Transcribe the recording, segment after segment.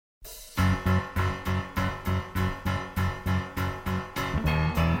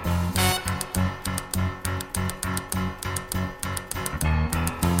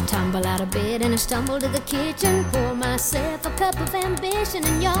Tumble out of bed and I stumble to the kitchen, pour myself a cup of ambition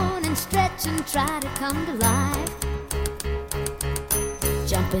and yawn and stretch and try to come to life.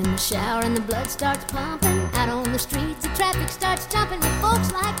 Jump in the shower and the blood starts pumping. Out on the streets the traffic starts jumping with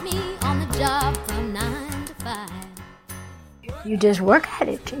folks like me on the job from 9 to 5. You just work at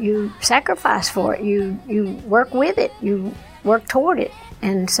it. You sacrifice for it. You work with it. You work toward it.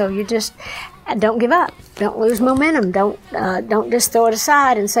 And so you just don't give up. Don't lose momentum. Don't just throw it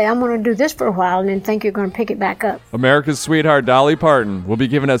aside and say, I'm going to do this for a while and then think you're going to pick it back up. America's sweetheart, Dolly Parton, will be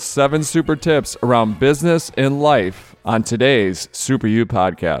giving us 7 super tips around business and life on today's Super You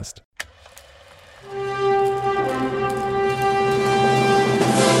podcast.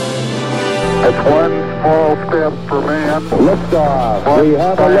 It's one small step for man. Liftoff. We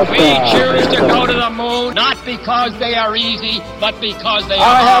have a liftoff. We choose to go to the moon, not because they are easy, but because they are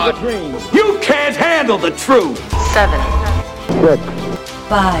I hard. have a dream. You can't handle the truth. 7, 6,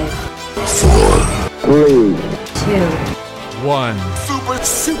 5, 4, 3, 2, 1.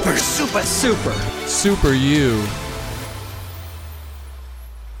 Super You.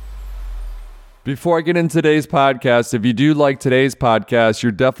 Before I get into today's podcast, if you do like today's podcast,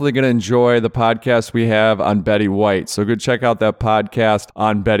 you're definitely going to enjoy the podcast we have on Betty White. So go check out that podcast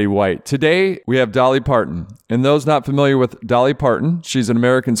on Betty White. Today, we have Dolly Parton. And those not familiar with Dolly Parton, she's an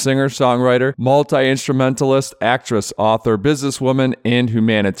American singer, songwriter, multi-instrumentalist, actress, author, businesswoman, and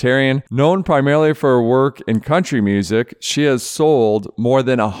humanitarian. Known primarily for her work in country music, she has sold more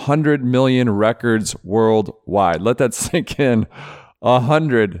than 100 million records worldwide. Let that sink in.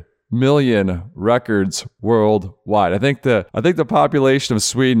 100 million records worldwide. I think the population of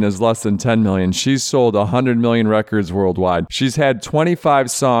Sweden is less than 10 million. She's sold 100 million records worldwide. She's had 25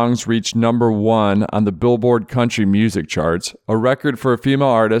 songs reach number 1 on the Billboard country music charts, a record for a female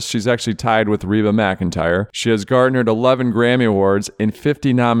artist. She's actually tied with Reba McEntire. She has garnered 11 Grammy Awards and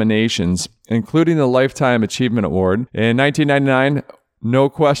 50 nominations, including the Lifetime Achievement Award. In 1999, no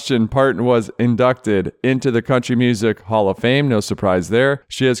question, Parton was inducted into the Country Music Hall of Fame. No surprise there.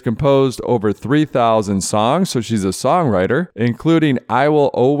 She has composed over 3,000 songs, so she's a songwriter, including I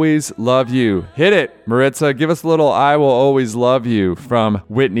Will Always Love You. Hit it, Maritza. Give us a little I Will Always Love You from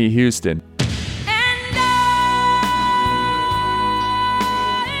Whitney Houston.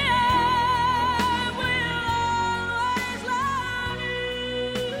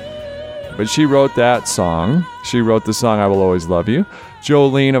 But she wrote that song. She wrote the song I Will Always Love You.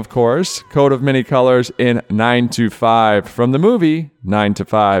 Jolene, of course, Coat of Many Colors in 9 to 5 from the movie 9 to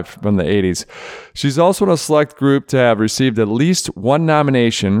 5 from the 80s. She's also in a select group to have received at least 1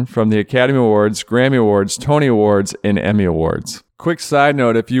 nomination from the Academy Awards, Grammy Awards, Tony Awards, and Emmy Awards. Quick side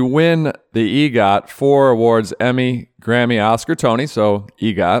note, if you win the EGOT, 4 awards, Emmy, Grammy, Oscar, Tony, so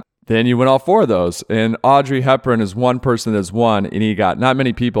EGOT, then you win all 4 of those. And Audrey Hepburn is one person that's won an EGOT. Not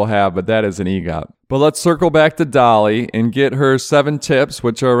many people have, but that is an EGOT. But let's circle back to Dolly and get her 7 tips,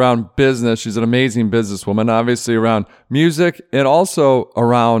 which are around business. She's an amazing businesswoman, obviously around music and also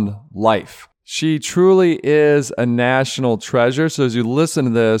around life. She truly is a national treasure. So as you listen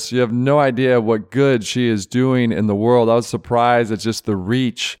to this, you have no idea what good she is doing in the world. I was surprised at just the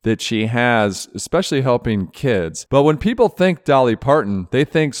reach that she has, especially helping kids. But when people think Dolly Parton, they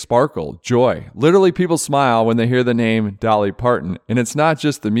think sparkle, joy. Literally, people smile when they hear the name Dolly Parton. And it's not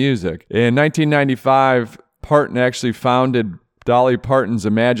just the music. In 1995, Parton actually founded Dolly Parton's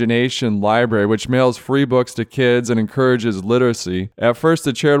Imagination Library, which mails free books to kids and encourages literacy. At first,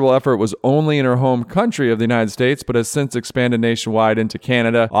 the charitable effort was only in her home country of the United States, but has since expanded nationwide into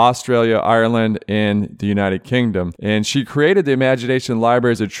Canada, Australia, Ireland, and the United Kingdom. And she created the Imagination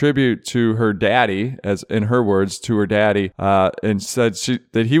Library as a tribute to her daddy, as in her words, to her daddy, and said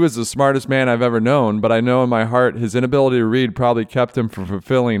that he was the smartest man I've ever known, but I know in my heart his inability to read probably kept him from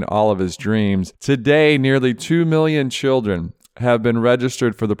fulfilling all of his dreams. Today, nearly 2 million children have been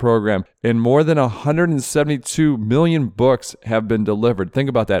registered for the program, and more than 172 million books have been delivered. Think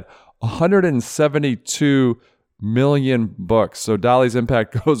about that. 172 million books. So Dolly's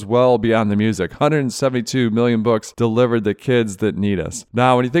impact goes well beyond the music. 172 million books delivered to kids that need us.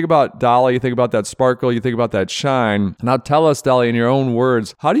 Now, when you think about Dolly, you think about that sparkle, you think about that shine. Now tell us, Dolly, in your own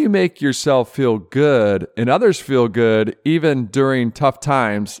words, how do you make yourself feel good and others feel good even during tough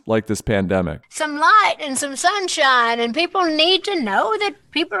times like this pandemic? Some light and some sunshine, and people need to know that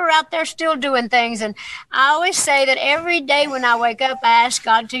people are out there still doing things. And I always say that every day when I wake up, I ask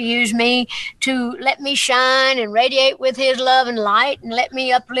God to use me to let me shine and radiate with his love and light and let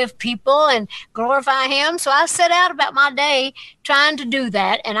me uplift people and glorify him. So I set out about my day trying to do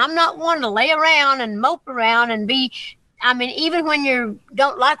that. And I'm not one to lay around and mope around and be I mean, even when you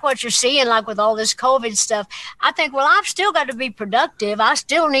don't like what you're seeing, like with all this COVID stuff, I think, well, I've still got to be productive. I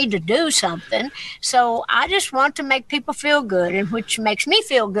still need to do something. So I just want to make people feel good, and which makes me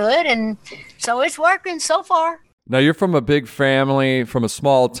feel good. And so it's working so far. Now, you're from a big family, from a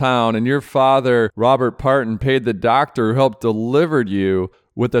small town, and your father, Robert Parton, paid the doctor who helped deliver you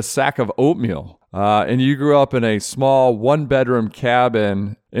with a sack of oatmeal. And you grew up in a small one-bedroom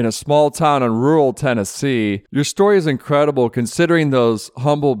cabin in a small town in rural Tennessee. Your story is incredible considering those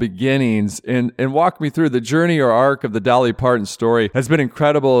humble beginnings. And walk me through the journey or arc of the Dolly Parton story has been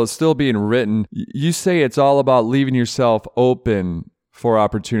incredible. It's still being written. You say it's all about leaving yourself open for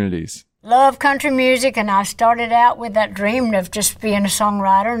opportunities. Love country music, and I started out with that dream of just being a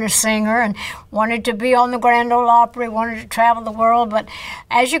songwriter and a singer, and wanted to be on the Grand Ole Opry, wanted to travel the world. But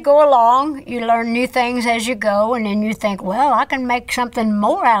as you go along, you learn new things as you go, and then you think, well, I can make something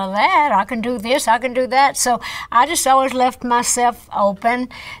more out of that. I can do this, I can do that. So I just always left myself open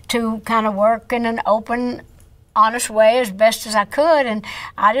to kind of work in an open, honest way as best as I could, and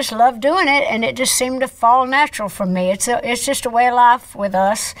I just loved doing it, and it just seemed to fall natural for me. It's just a way of life with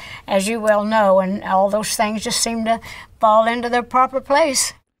us, as you well know, and all those things just seem to fall into their proper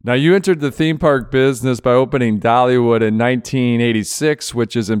place. Now, you entered the theme park business by opening Dollywood in 1986,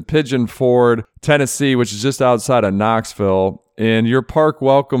 which is in Pigeon Forge, Tennessee, which is just outside of Knoxville. And your park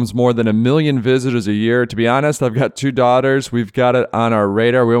welcomes more than 1 million visitors a year. To be honest, I've got 2 daughters. We've got it on our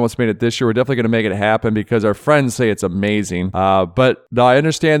radar. We almost made it this year. We're definitely going to make it happen because our friends say it's amazing. But now I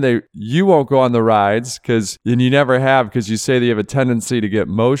understand that you won't go on the rides and you never have, because you say that you have a tendency to get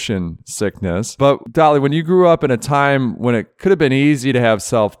motion sickness. But Dolly, when you grew up in a time when it could have been easy to have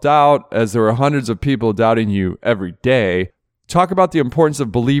self-doubt, as there were hundreds of people doubting you every day, talk about the importance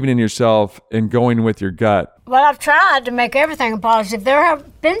of believing in yourself and going with your gut. Well, I've tried to make everything positive. There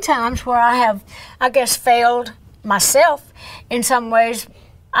have been times where I have, I guess, failed myself in some ways.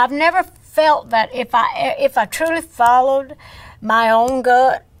 I've never felt that if I truly followed my own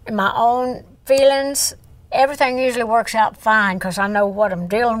gut, my own feelings, everything usually works out fine because I know what I'm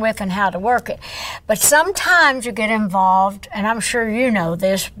dealing with and how to work it. But sometimes you get involved, and I'm sure you know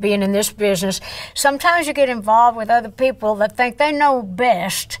this, being in this business, sometimes you get involved with other people that think they know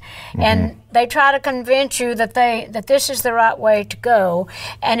best, and they try to convince you that this is the right way to go.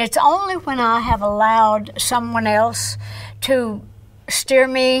 And it's only when I have allowed someone else to steer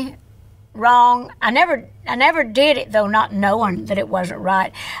me wrong. I never did it, though, not knowing that it wasn't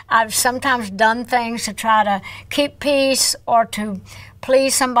right. I've sometimes done things to try to keep peace or to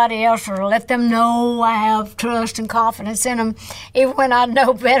please somebody else or let them know I have trust and confidence in them, even when I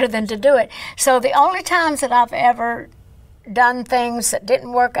know better than to do it. So the only times that I've ever done things that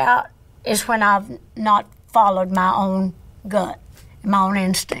didn't work out is when I've not followed my own gut, my own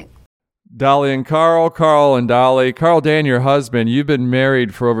instinct. Dolly and Carl and Dolly. Carl Dan, your husband, you've been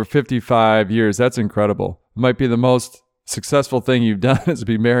married for over 55 years. That's incredible. It might be the most successful thing you've done is to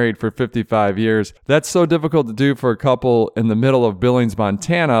be married for 55 years. That's so difficult to do for a couple in the middle of Billings,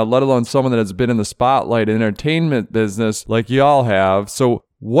 Montana, let alone someone that has been in the spotlight in entertainment business like y'all have. So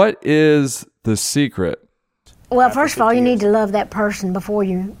what is the secret? Well, first of all, you need to love that person before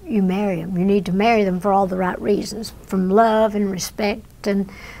you marry them. You need to marry them for all the right reasons, from love and respect and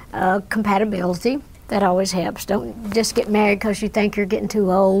compatibility. That always helps. Don't just get married because you think you're getting too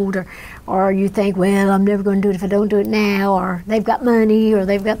old, or you think, well, I'm never going to do it if I don't do it now, or they've got money, or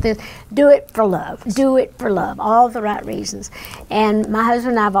they've got this. Do it for love. Do it for love. All the right reasons. And my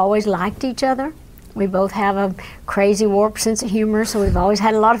husband and I have always liked each other. We both have a crazy warped sense of humor, so we've always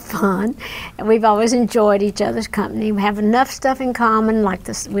had a lot of fun, and we've always enjoyed each other's company. We have enough stuff in common, like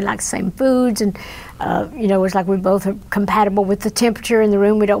this. We like the same foods, and it's like we both are compatible with the temperature in the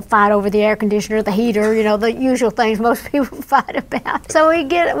room. We don't fight over the air conditioner or the heater, the usual things most people fight about. So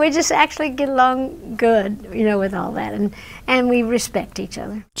we just actually get along good, with all that, and we respect each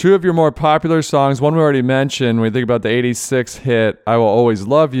other. 2 of your more popular songs, one we already mentioned, when we think about the 86 hit, I Will Always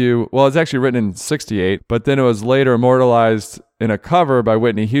Love You. Well, it's actually written in 68, but then it was later immortalized in a cover by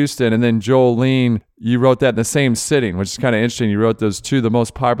Whitney Houston, and then Jolene, you wrote that in the same sitting, which is kind of interesting. You wrote those 2, the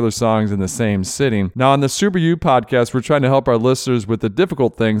most popular songs, in the same sitting. Now, on the Super You podcast, we're trying to help our listeners with the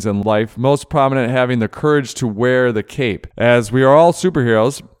difficult things in life, most prominent having the courage to wear the cape. As we are all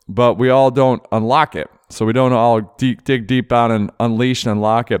superheroes, but we all don't unlock it. So we don't all dig deep down and unleash and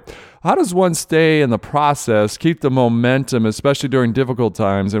unlock it. How does one stay in the process, keep the momentum, especially during difficult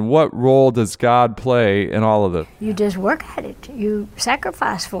times, and what role does God play in all of it? You just work at it. You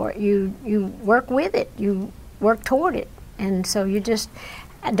sacrifice for it. You work with it. You work toward it. And so you just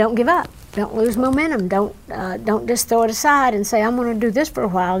And don't give up. Don't lose momentum. Don't just throw it aside and say, I'm going to do this for a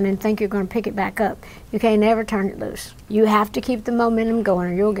while and then think you're going to pick it back up. You can't ever turn it loose. You have to keep the momentum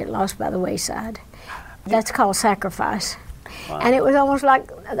going or you'll get lost by the wayside. That's called sacrifice. Wow. And it was almost like,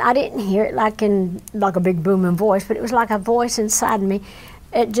 I didn't hear it like a big booming voice, but it was like a voice inside me.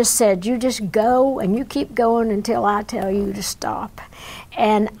 It just said, you just go and you keep going until I tell you to stop.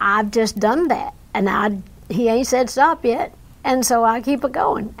 And I've just done that. And he ain't said stop yet. And so I keep it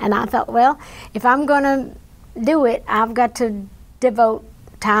going. And I thought, well, if I'm going to do it, I've got to devote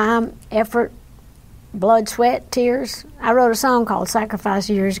time, effort, blood, sweat, tears. I wrote a song called Sacrifice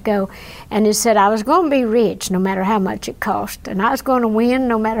years ago, and it said I was going to be rich no matter how much it cost, and I was going to win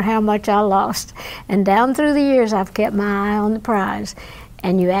no matter how much I lost. And down through the years, I've kept my eye on the prize.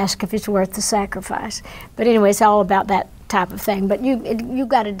 And you ask if it's worth the sacrifice. But anyway, it's all about that type of thing. But you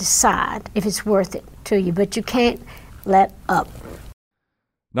got to decide if it's worth it to you, but you can't let up.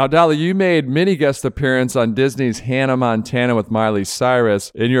 Now, Dolly, you made many guest appearances on Disney's Hannah Montana with Miley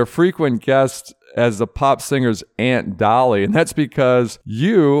Cyrus, and you're a frequent guest as the pop singer's Aunt Dolly, and that's because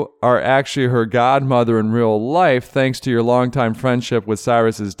you are actually her godmother in real life, thanks to your longtime friendship with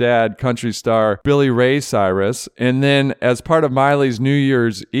Cyrus's dad, country star Billy Ray Cyrus. And then, as part of Miley's New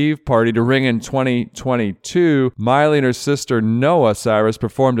Year's Eve party to ring in 2022, Miley and her sister Noah Cyrus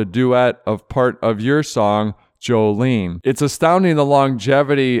performed a duet of part of your song, Jolene. It's astounding the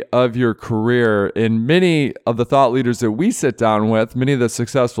longevity of your career. And many of the thought leaders that we sit down with, many of the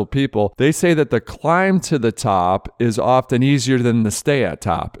successful people, they say that the climb to the top is often easier than the stay at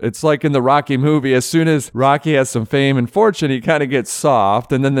top. It's like in the Rocky movie, as soon as Rocky has some fame and fortune, he kind of gets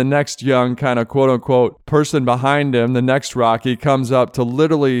soft. And then the next young kind of quote unquote person behind him, the next Rocky, comes up to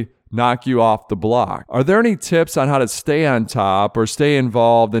literally knock you off the block. Are there any tips on how to stay on top or stay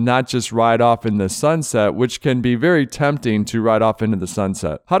involved and not just ride off in the sunset, which can be very tempting to ride off into the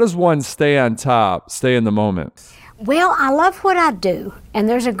sunset? How does one stay on top, stay in the moment? Well, I love what I do, and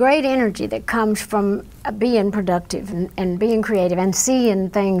there's a great energy that comes from being productive and being creative and seeing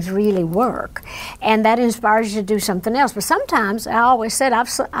things really work, and that inspires you to do something else. But sometimes, I always said,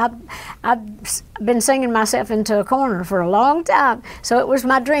 I've been singing myself into a corner for a long time, so it was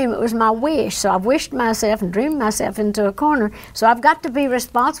my dream, it was my wish, so I've wished myself and dreamed myself into a corner, so I've got to be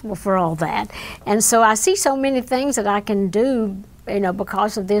responsible for all that. And so I see so many things that I can do,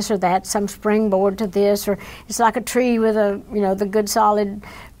 because of this or that, some springboard to this, or it's like a tree with the good solid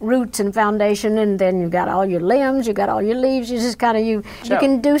roots and foundation, and then you got all your limbs, you got all your leaves, you just kind of, you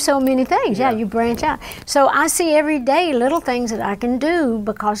can do so many things. Yeah, you branch out. So I see every day little things that I can do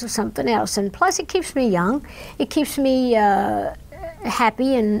because of something else, and plus it keeps me young, it keeps me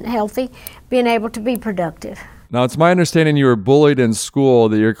happy and healthy, being able to be productive. Now, it's my understanding you were bullied in school,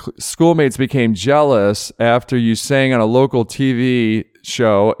 that your schoolmates became jealous after you sang on a local TV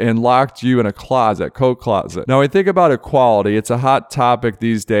show and locked you in a closet, coat closet. Now, I think about equality. It's a hot topic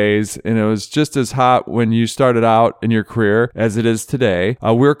these days, and it was just as hot when you started out in your career as it is today.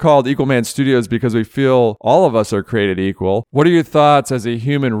 We're called Equal Man Studios because we feel all of us are created equal. What are your thoughts as a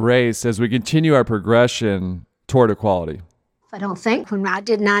human race as we continue our progression toward equality? I don't think. When I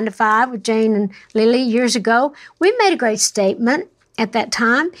did 9 to 5 with Jane and Lily years ago, we made a great statement at that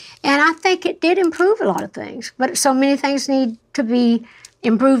time, and I think it did improve a lot of things. But so many things need to be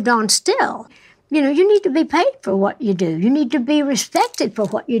improved on still. You need to be paid for what you do. You need to be respected for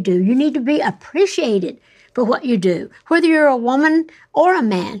what you do. You need to be appreciated for what you do. Whether you're a woman or a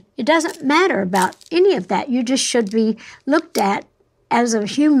man, it doesn't matter about any of that. You just should be looked at as a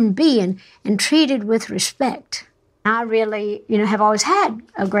human being and treated with respect. I really, have always had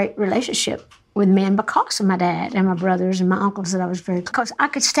a great relationship with men because of my dad and my brothers and my uncles that I was very close. I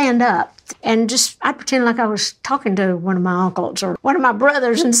could stand up and I'd pretend like I was talking to one of my uncles or one of my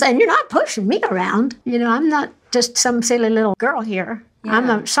brothers and saying, you're not pushing me around. I'm not just some silly little girl here. Yeah. I'm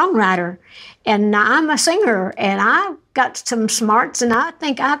a songwriter and I'm a singer and I've got some smarts and I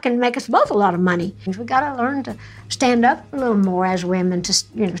think I can make us both a lot of money. We got to learn to stand up a little more as women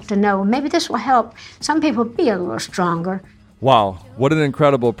to know maybe this will help some people be a little stronger. Wow, what an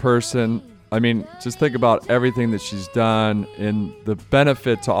incredible person. I mean, just think about everything that she's done and the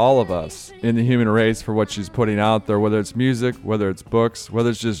benefit to all of us in the human race for what she's putting out there, whether it's music, whether it's books, whether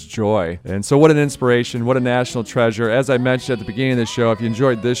it's just joy. And so what an inspiration, what a national treasure. As I mentioned at the beginning of the show, if you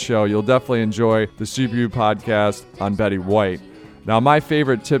enjoyed this show, you'll definitely enjoy the Super U podcast on Betty White. Now, my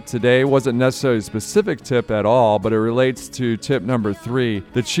favorite tip today wasn't necessarily a specific tip at all, but it relates to tip number 3,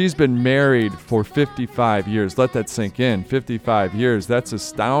 that she's been married for 55 years. Let that sink in. 55 years. That's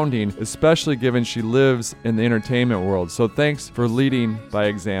astounding, especially given she lives in the entertainment world. So thanks for leading by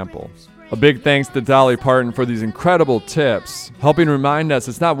example. A big thanks to Dolly Parton for these incredible tips, helping remind us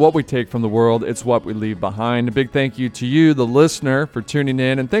it's not what we take from the world, it's what we leave behind. A big thank you to you, the listener, for tuning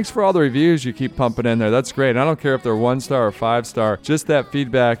in, and thanks for all the reviews you keep pumping in there. That's great. I don't care if they're 1-star or 5-star. Just that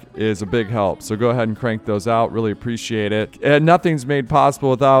feedback is a big help. So go ahead and crank those out. Really appreciate it. And nothing's made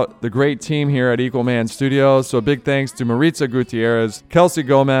possible without the great team here at Equal Man Studios. So a big thanks to Maritza Gutierrez, Kelsey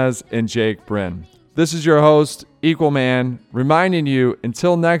Gomez, and Jake Bryn. This is your host, Equal Man, reminding you,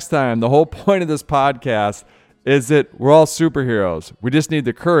 until next time, the whole point of this podcast is that we're all superheroes. We just need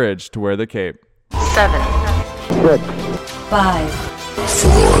the courage to wear the cape. 7, 6, 5,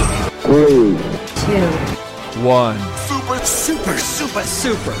 4, 3, 2, 1. Super, super, super,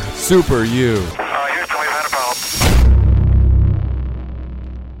 super. Super you.